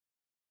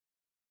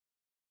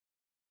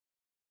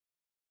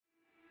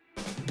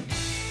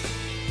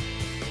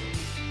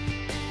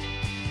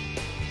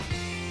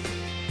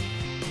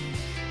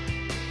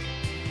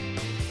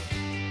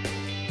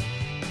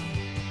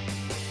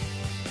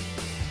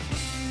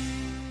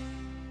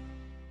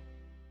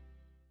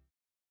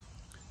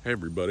Hey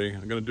everybody,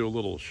 I'm going to do a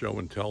little show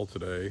and tell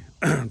today,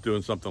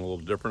 doing something a little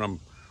different. I'm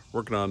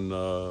working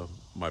on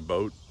my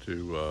boat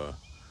to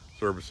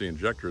service the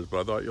injectors,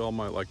 but I thought you all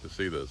might like to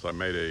see this. I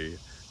made a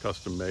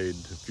custom-made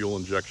fuel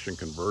injection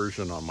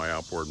conversion on my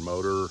outboard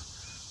motor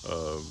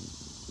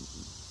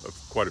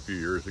quite a few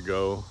years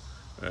ago,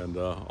 and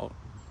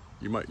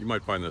you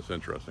might find this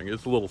interesting.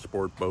 It's a little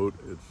sport boat.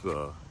 It's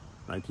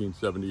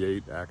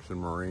 1978 Action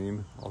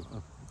Marine.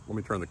 Let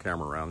me turn the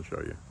camera around and show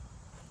you.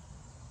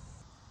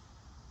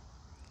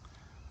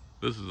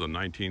 This is a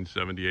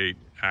 1978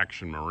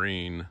 Action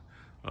Marine,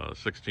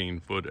 16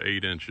 foot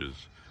 8 inches,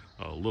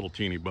 little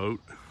teeny boat.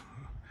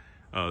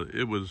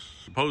 It was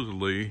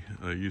supposedly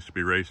used to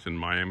be raced in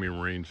Miami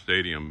Marine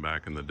Stadium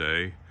back in the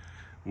day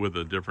with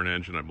a different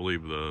engine. I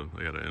believe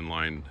they had an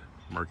inline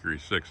Mercury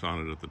 6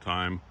 on it at the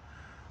time.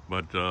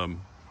 But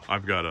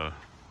I've got a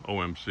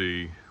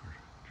OMC,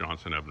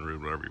 Johnson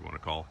Evinrude, whatever you want to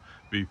call,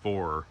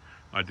 V4.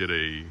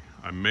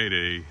 I made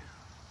a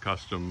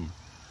custom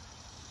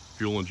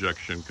fuel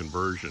injection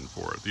conversion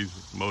for it. These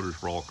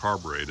motors were all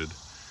carbureted,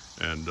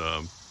 and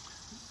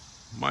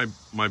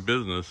my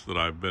business that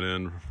I've been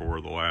in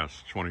for the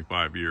last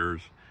 25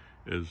 years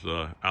is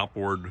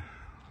outboard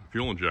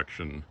fuel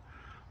injection,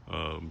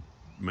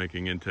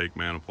 making intake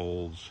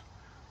manifolds,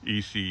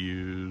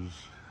 ECUs,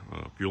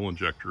 fuel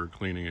injector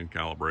cleaning and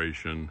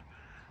calibration,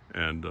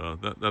 and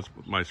that's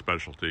my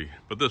specialty.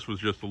 But this was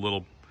just a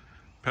little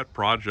pet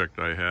project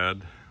I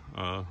had.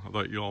 I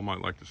thought you all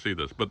might like to see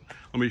this, but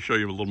let me show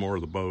you a little more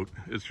of the boat.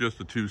 It's just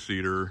a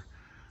two-seater.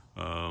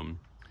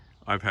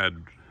 I've had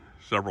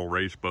several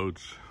race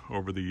boats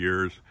over the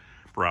years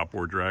for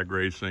outboard drag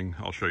racing.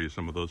 I'll show you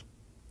some of those.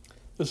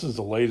 This is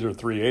the Laser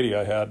 380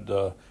 I had.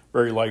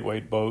 Very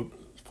lightweight boat,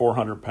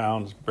 400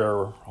 pounds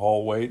bare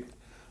hull weight,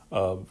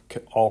 all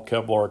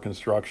Kevlar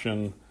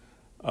construction.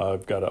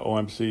 I've got an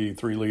OMC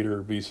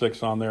 3-liter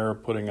V6 on there,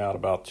 putting out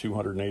about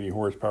 280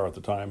 horsepower at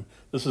the time.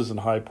 This is in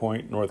High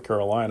Point, North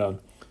Carolina,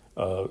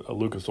 a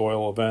Lucas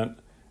Oil event,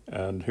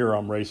 and here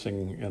I'm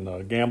racing in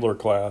a gambler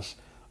class.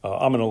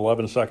 I'm in an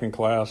 11-second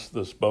class.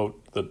 This boat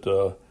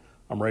that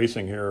I'm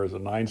racing here is a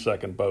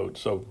 9-second boat,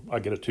 so I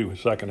get a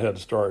 2-second head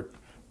start.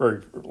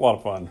 A lot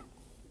of fun.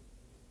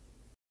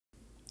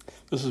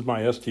 This is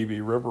my STV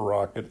River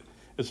Rocket.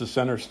 It's a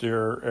center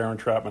steer air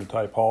entrapment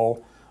type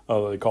hull.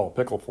 They call it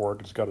pickle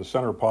fork. It's got a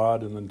center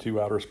pod and then 2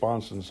 outer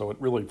sponsons, so it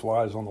really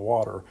flies on the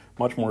water,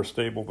 much more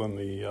stable than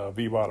the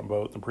V-bottom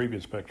boat in the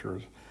previous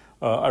pictures.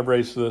 I've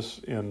raced this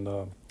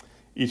in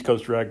East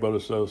Coast Drag Boat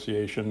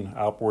Association,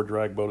 Outboard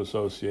Drag Boat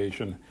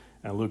Association,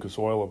 and Lucas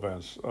Oil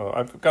events.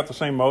 I've got the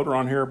same motor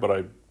on here, but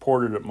I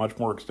ported it much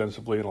more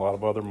extensively in a lot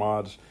of other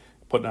mods,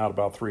 putting out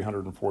about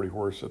 340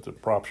 horse at the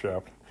prop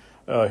shaft.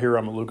 Here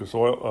I'm at Lucas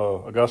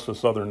Oil, Augusta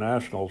Southern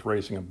Nationals,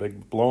 racing a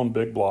blown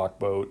big block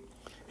boat.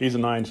 He's a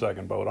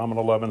 9-second boat. I'm an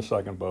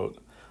 11-second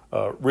boat.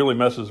 Really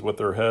messes with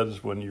their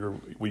heads when you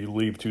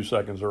leave 2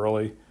 seconds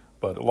early,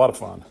 but a lot of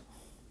fun.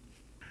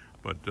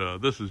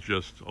 But this is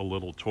just a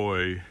little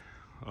toy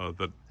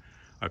that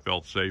I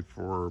felt safe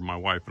for my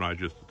wife and I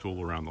just to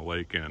tool around the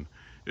lake in.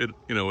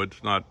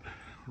 It's not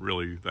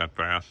really that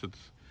fast.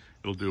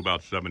 It'll do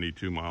about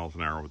 72 miles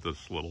an hour with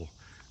this little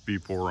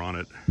V4 on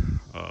it.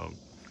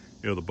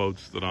 The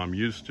boats that I'm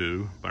used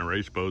to, my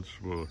race boats,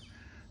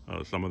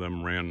 some of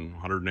them ran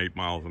 108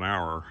 miles an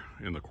hour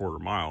in the quarter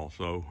mile.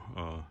 So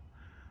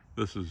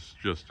this is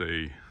just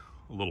a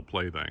little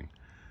plaything.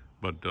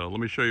 But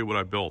let me show you what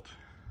I built.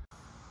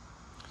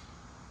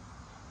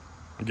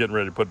 I'm getting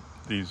ready to put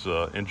these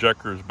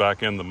injectors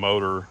back in the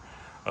motor.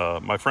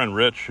 My friend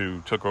Rich,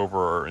 who took over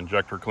our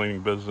injector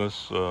cleaning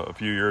business a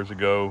few years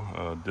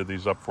ago, did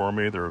these up for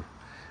me. They're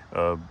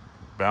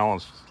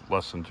balanced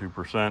less than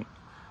 2%.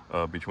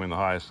 Between the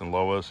highest and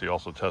lowest. He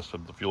also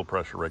tested the fuel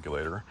pressure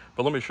regulator.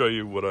 But let me show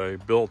you what I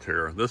built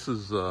here. This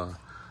is the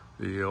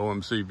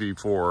OMC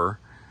V4,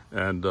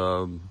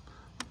 and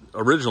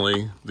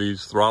originally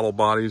these throttle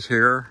bodies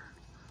here,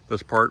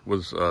 this part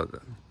was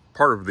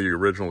part of the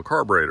original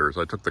carburetors.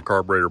 I took the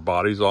carburetor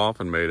bodies off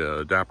and made an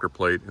adapter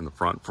plate in the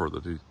front for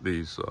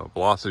these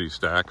velocity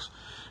stacks,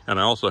 and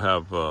I also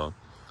have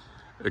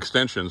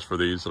extensions for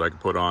these that I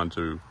could put on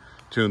to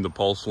tune the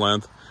pulse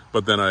length.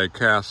 But then I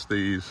cast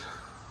these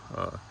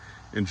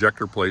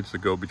injector plates that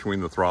go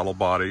between the throttle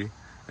body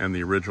and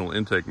the original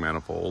intake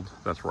manifold.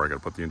 That's where I got to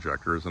put the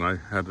injectors, and I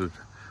had to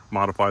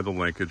modify the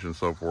linkage and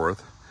so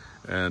forth.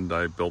 And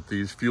I built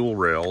these fuel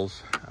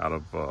rails out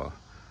of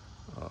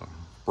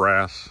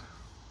brass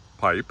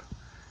pipe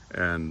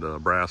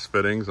and brass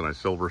fittings, and I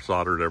silver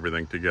soldered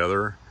everything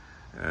together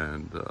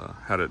and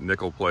had it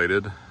nickel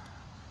plated.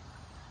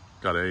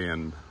 Got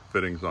AN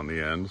fittings on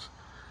the ends,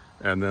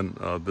 and then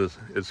this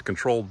is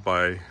controlled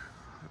by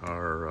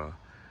our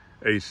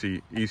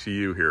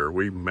ECU here.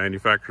 We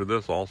manufacture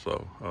this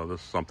also.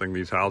 This is something,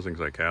 these housings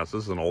I cast.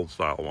 This is an old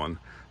style one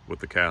with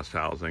the cast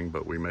housing,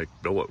 but we make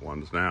billet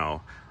ones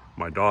now.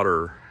 My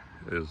daughter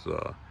is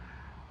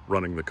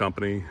running the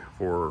company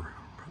for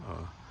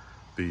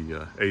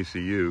the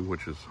ACU,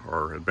 which is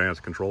our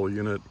advanced control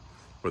unit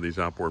for these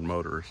outboard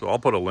motors. So I'll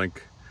put a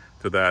link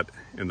to that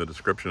in the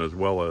description, as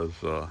well as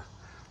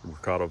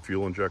Mercado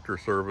fuel injector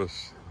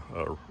service,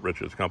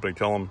 Rich's company.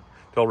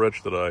 Tell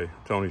Rich that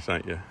Tony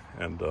sent you,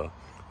 and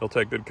he'll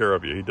take good care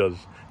of you. He does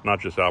not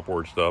just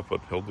outboard stuff,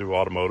 but he'll do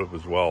automotive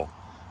as well.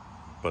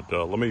 But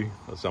let me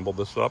assemble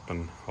this up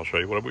and I'll show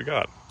you what we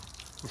got.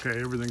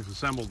 Okay, everything's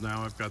assembled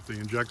now. I've got the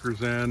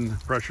injectors in,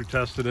 pressure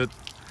tested it,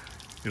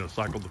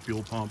 cycled the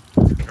fuel pump.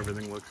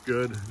 Everything looks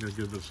good. I'm gonna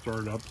give this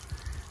start up.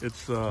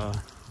 It's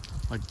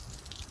like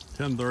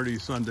 10:30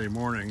 Sunday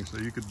morning, so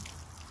you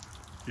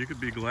could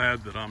be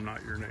glad that I'm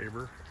not your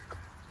neighbor.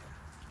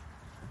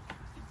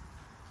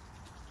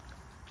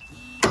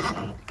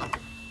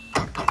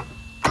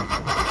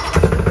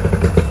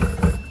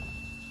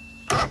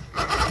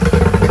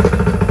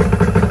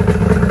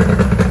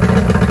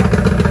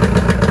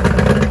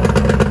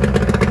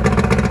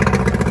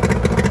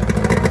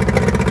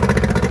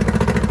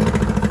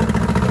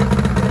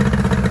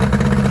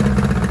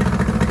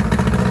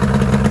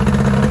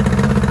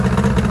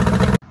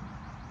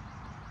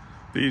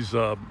 These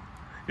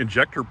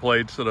injector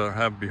plates that I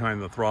have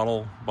behind the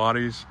throttle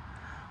bodies,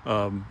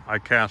 I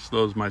cast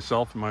those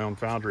myself in my own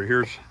foundry.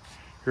 Here's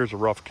a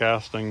rough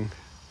casting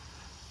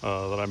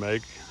that I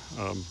make.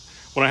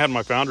 When I had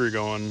my foundry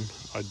going,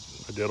 I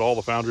did all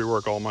the foundry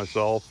work all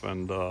myself,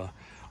 and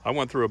I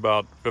went through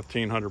about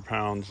 1,500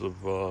 pounds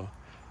of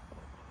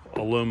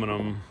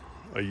aluminum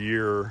a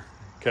year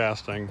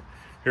casting.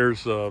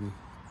 Here's one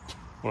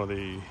of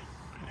the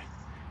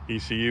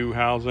ECU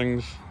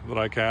housings that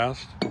I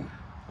cast,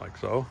 like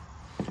so.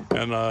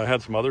 And I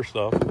had some other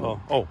stuff.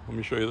 Oh, let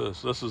me show you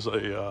this. This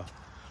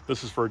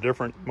is for a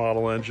different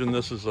model engine.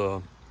 This is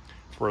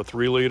for a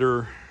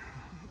 3-liter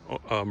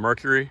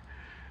Mercury,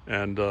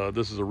 and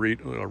this is a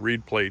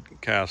reed plate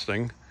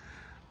casting.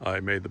 I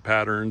made the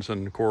patterns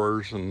and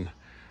cores and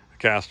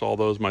cast all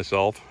those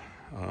myself.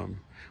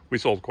 We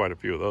sold quite a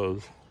few of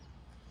those,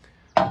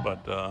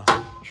 but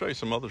I'll show you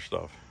some other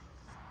stuff.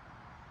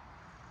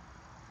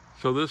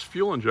 So this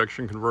fuel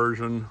injection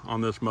conversion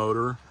on this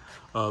motor,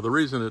 the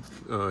reason it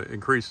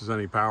increases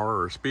any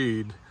power or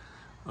speed,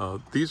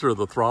 these are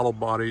the throttle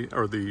body,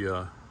 or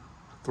the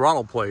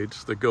throttle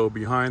plates that go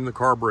behind the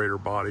carburetor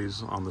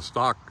bodies on the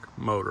stock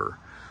motor.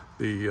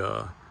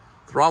 The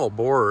throttle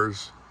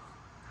bores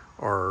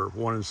are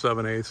 1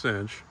 7/8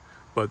 inch,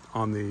 but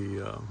on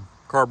the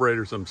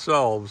carburetors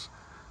themselves,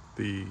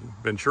 the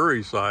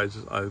Venturi size,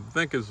 I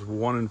think, is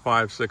 1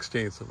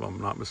 5/16, if I'm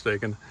not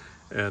mistaken.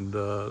 And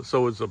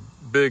so it's a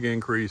big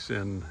increase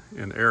in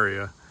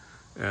area.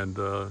 And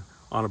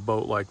on a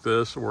boat like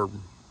this, or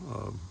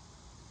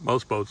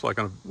most boats, like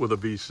with a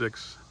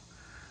V6,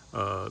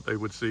 they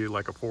would see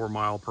like a 4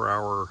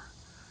 mile/hour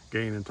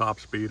gain in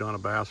top speed on a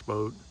bass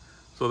boat.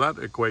 So that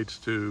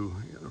equates to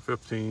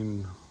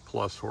 15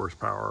 plus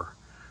horsepower.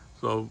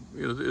 So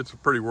it's a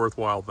pretty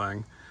worthwhile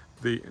thing.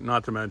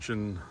 Not to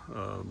mention,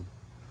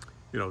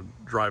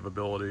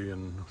 drivability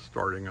and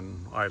starting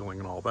and idling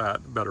and all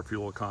that, better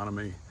fuel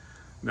economy.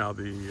 Now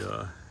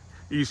the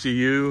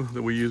ECU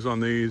that we use on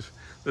these,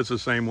 it's the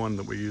same one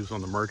that we use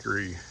on the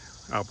Mercury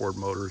outboard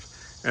motors,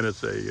 and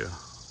it's a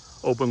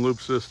open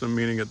loop system,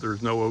 meaning that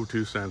there's no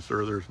O2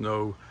 sensor, there's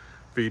no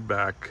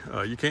feedback.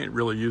 You can't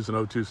really use an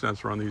O2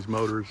 sensor on these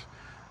motors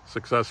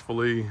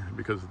successfully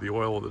because of the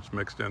oil that's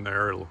mixed in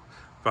there. It'll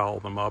foul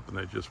them up and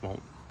they just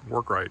won't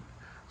work right.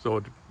 So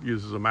it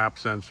uses a map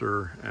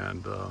sensor,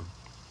 and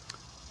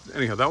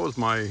anyhow, that was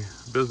my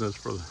business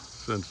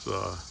since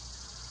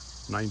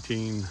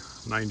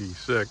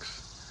 1996,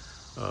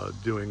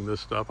 doing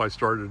this stuff. I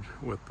started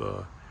with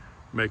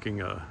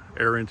making a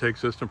air intake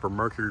system for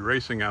Mercury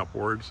racing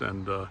outboards,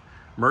 and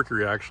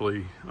Mercury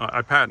actually,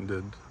 I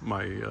patented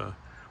my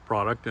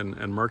product,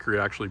 and Mercury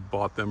actually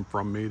bought them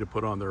from me to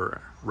put on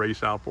their race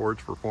outboards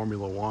for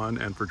Formula One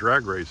and for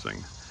drag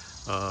racing.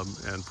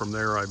 And from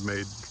there I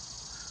made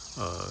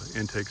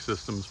intake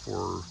systems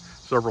for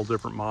several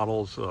different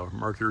models,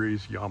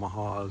 Mercury's,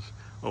 Yamaha's,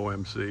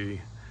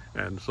 OMC,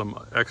 and some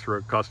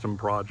extra custom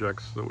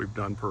projects that we've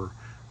done for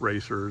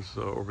racers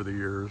over the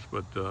years.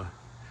 But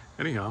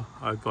anyhow,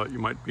 I thought you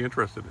might be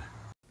interested.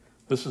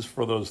 This is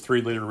for those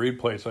 3-liter reed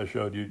plates I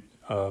showed you.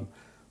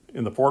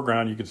 In the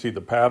foreground, you can see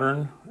the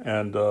pattern,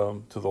 and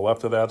to the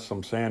left of that,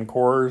 some sand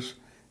cores,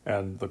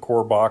 and the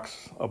core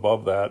box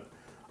above that.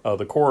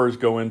 The cores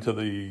go into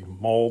the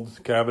mold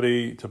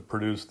cavity to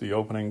produce the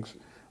openings.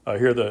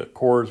 Here the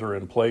cores are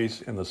in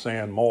place in the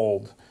sand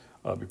mold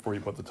before you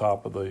put the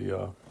top of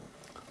the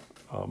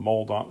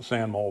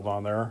sand mold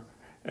on there.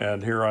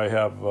 And here I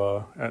have,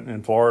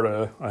 in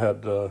Florida, I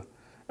had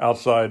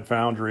outside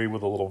foundry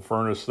with a little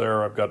furnace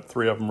there. I've got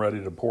 3 of them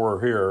ready to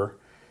pour here.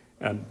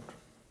 And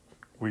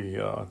we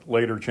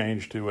later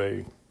changed to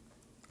a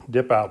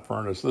dip out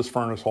furnace. This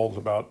furnace holds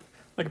about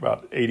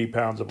 80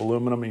 pounds of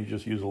aluminum. You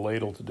just use a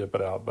ladle to dip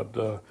it out.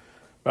 But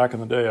back in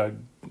the day, I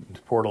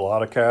poured a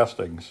lot of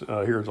castings.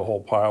 Here's a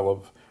whole pile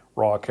of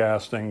raw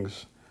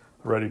castings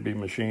ready to be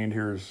machined.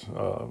 Here's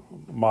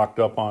mocked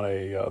up on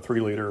a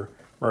 3-liter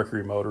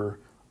Mercury motor.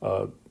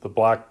 The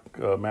black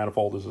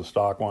manifold is a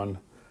stock one.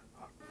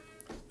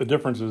 The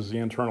difference is the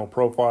internal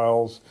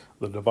profiles,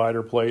 the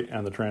divider plate,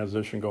 and the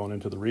transition going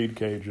into the reed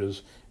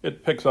cages.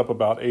 It picks up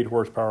about 8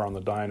 horsepower on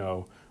the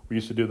dyno. We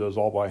used to do those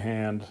all by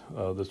hand.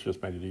 This just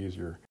made it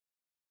easier.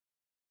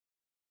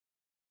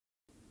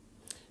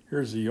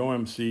 Here's the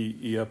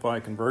OMC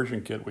EFI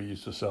conversion kit we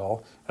used to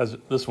sell.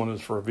 This one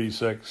is for a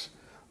V6.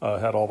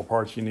 Had all the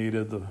parts you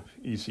needed, the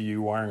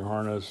ECU wiring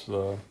harness,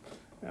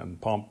 and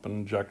pump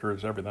and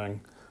injectors,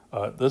 everything.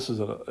 This is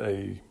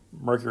a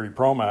Mercury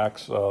Pro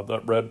Max.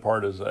 That red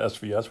part is a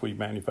SVS. We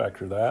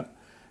manufacture that,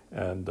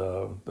 and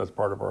that's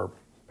part of our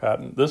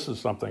patent. This is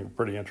something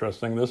pretty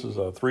interesting. This is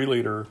a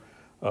 3-liter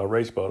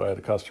race boat. I had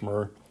a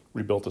customer.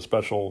 We built a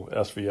special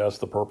SVS,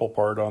 the purple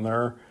part on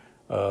there,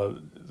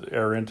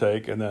 air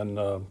intake, and then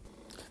that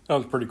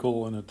was pretty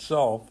cool in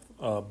itself.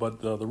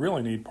 But the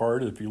really neat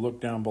part, if you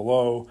look down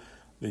below,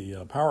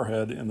 the power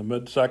head in the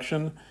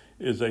midsection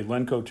is a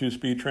Lenco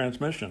 2-speed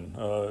transmission.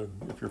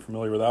 If you're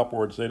familiar with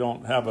outboards, they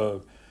don't have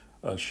a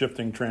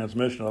shifting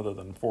transmission other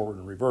than forward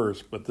and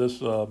reverse, but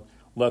this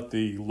let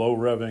the low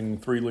revving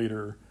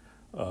 3-liter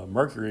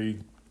Mercury,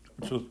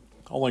 which is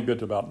only good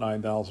to about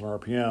 9,000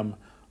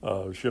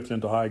 RPM, shift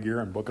into high gear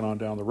and booking on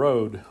down the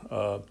road.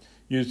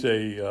 Used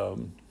a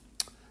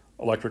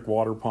electric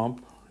water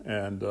pump,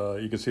 and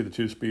you can see the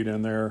 2-speed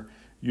in there.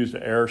 Used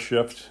an air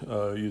shift,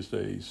 used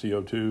a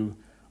CO2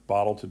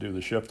 bottle to do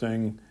the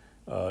shifting.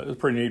 It was a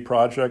pretty neat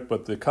project,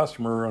 but the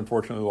customer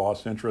unfortunately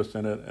lost interest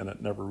in it, and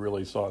it never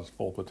really saw its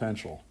full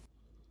potential.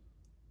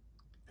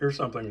 Here's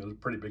something that's a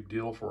pretty big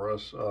deal for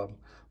us.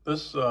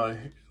 This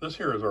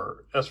here is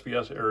our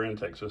SVS air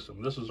intake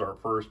system. This is our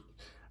first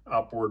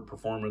outboard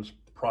performance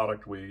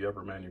product we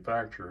ever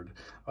manufactured.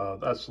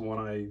 That's the one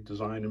I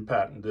designed and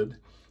patented,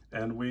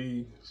 and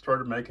we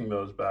started making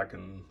those back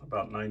in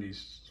about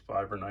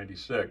 95 or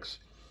 96,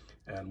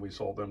 and we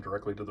sold them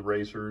directly to the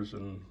racers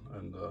and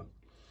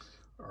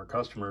our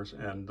customers,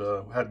 and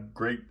had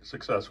great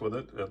success with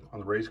it on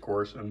the race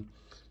course. And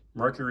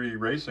Mercury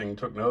Racing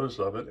took notice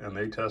of it, and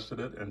they tested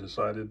it and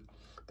decided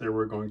they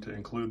were going to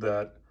include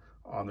that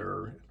on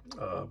their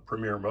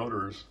premier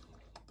motors,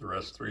 their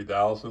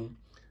S3000,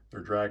 their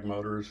drag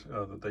motors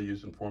that they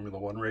use in Formula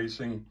One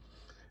racing.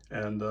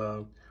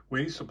 And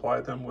we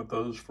supplied them with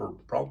those for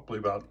probably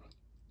about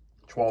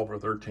 12 or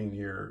 13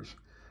 years.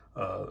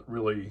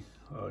 Really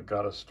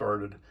got us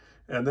started.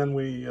 And then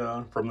we,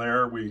 from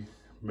there, we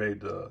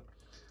made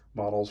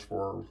models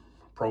for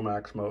Pro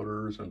Max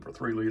motors and for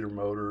 3-liter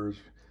motors.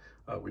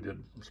 We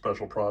did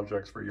special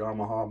projects for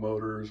Yamaha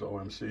motors,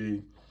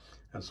 OMC,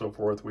 and so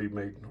forth. We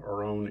made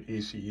our own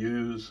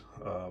ECUs,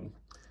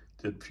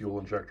 did fuel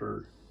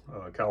injector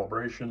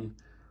calibration.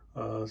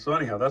 So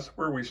anyhow, that's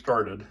where we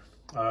started.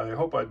 I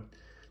hope I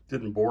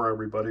didn't bore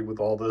everybody with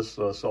all this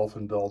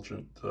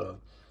self-indulgent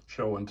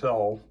show and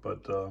tell,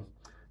 but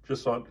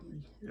just thought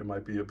it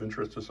might be of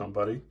interest to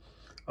somebody.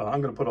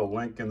 I'm going to put a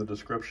link in the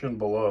description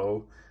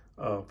below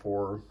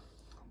for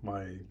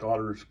my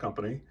daughter's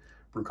company,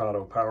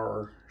 Brucato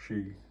Power.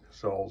 She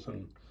sells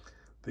in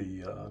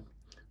the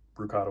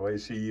Brucato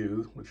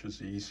ACU, which is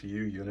the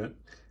ECU unit,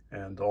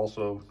 and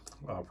also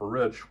for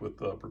Rich with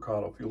the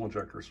Brucato fuel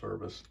injector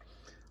service.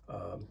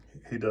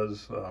 He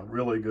does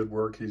really good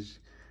work.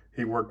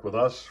 He worked with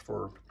us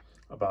for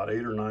about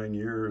 8 or 9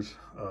 years,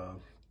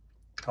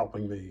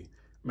 helping me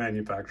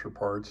manufacture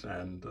parts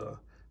and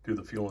do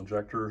the fuel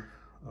injector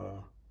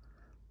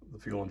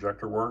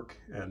work,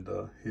 and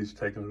he's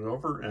taken it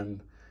over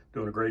and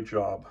doing a great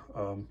job.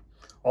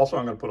 Also,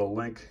 I'm going to put a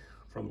link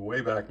from the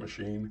Wayback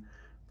Machine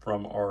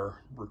from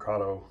our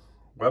Brucato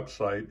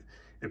website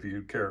if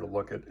you care to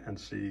look at and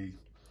see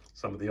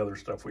some of the other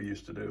stuff we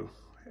used to do.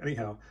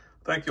 Anyhow,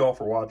 thank you all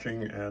for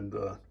watching, and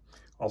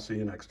I'll see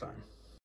you next time.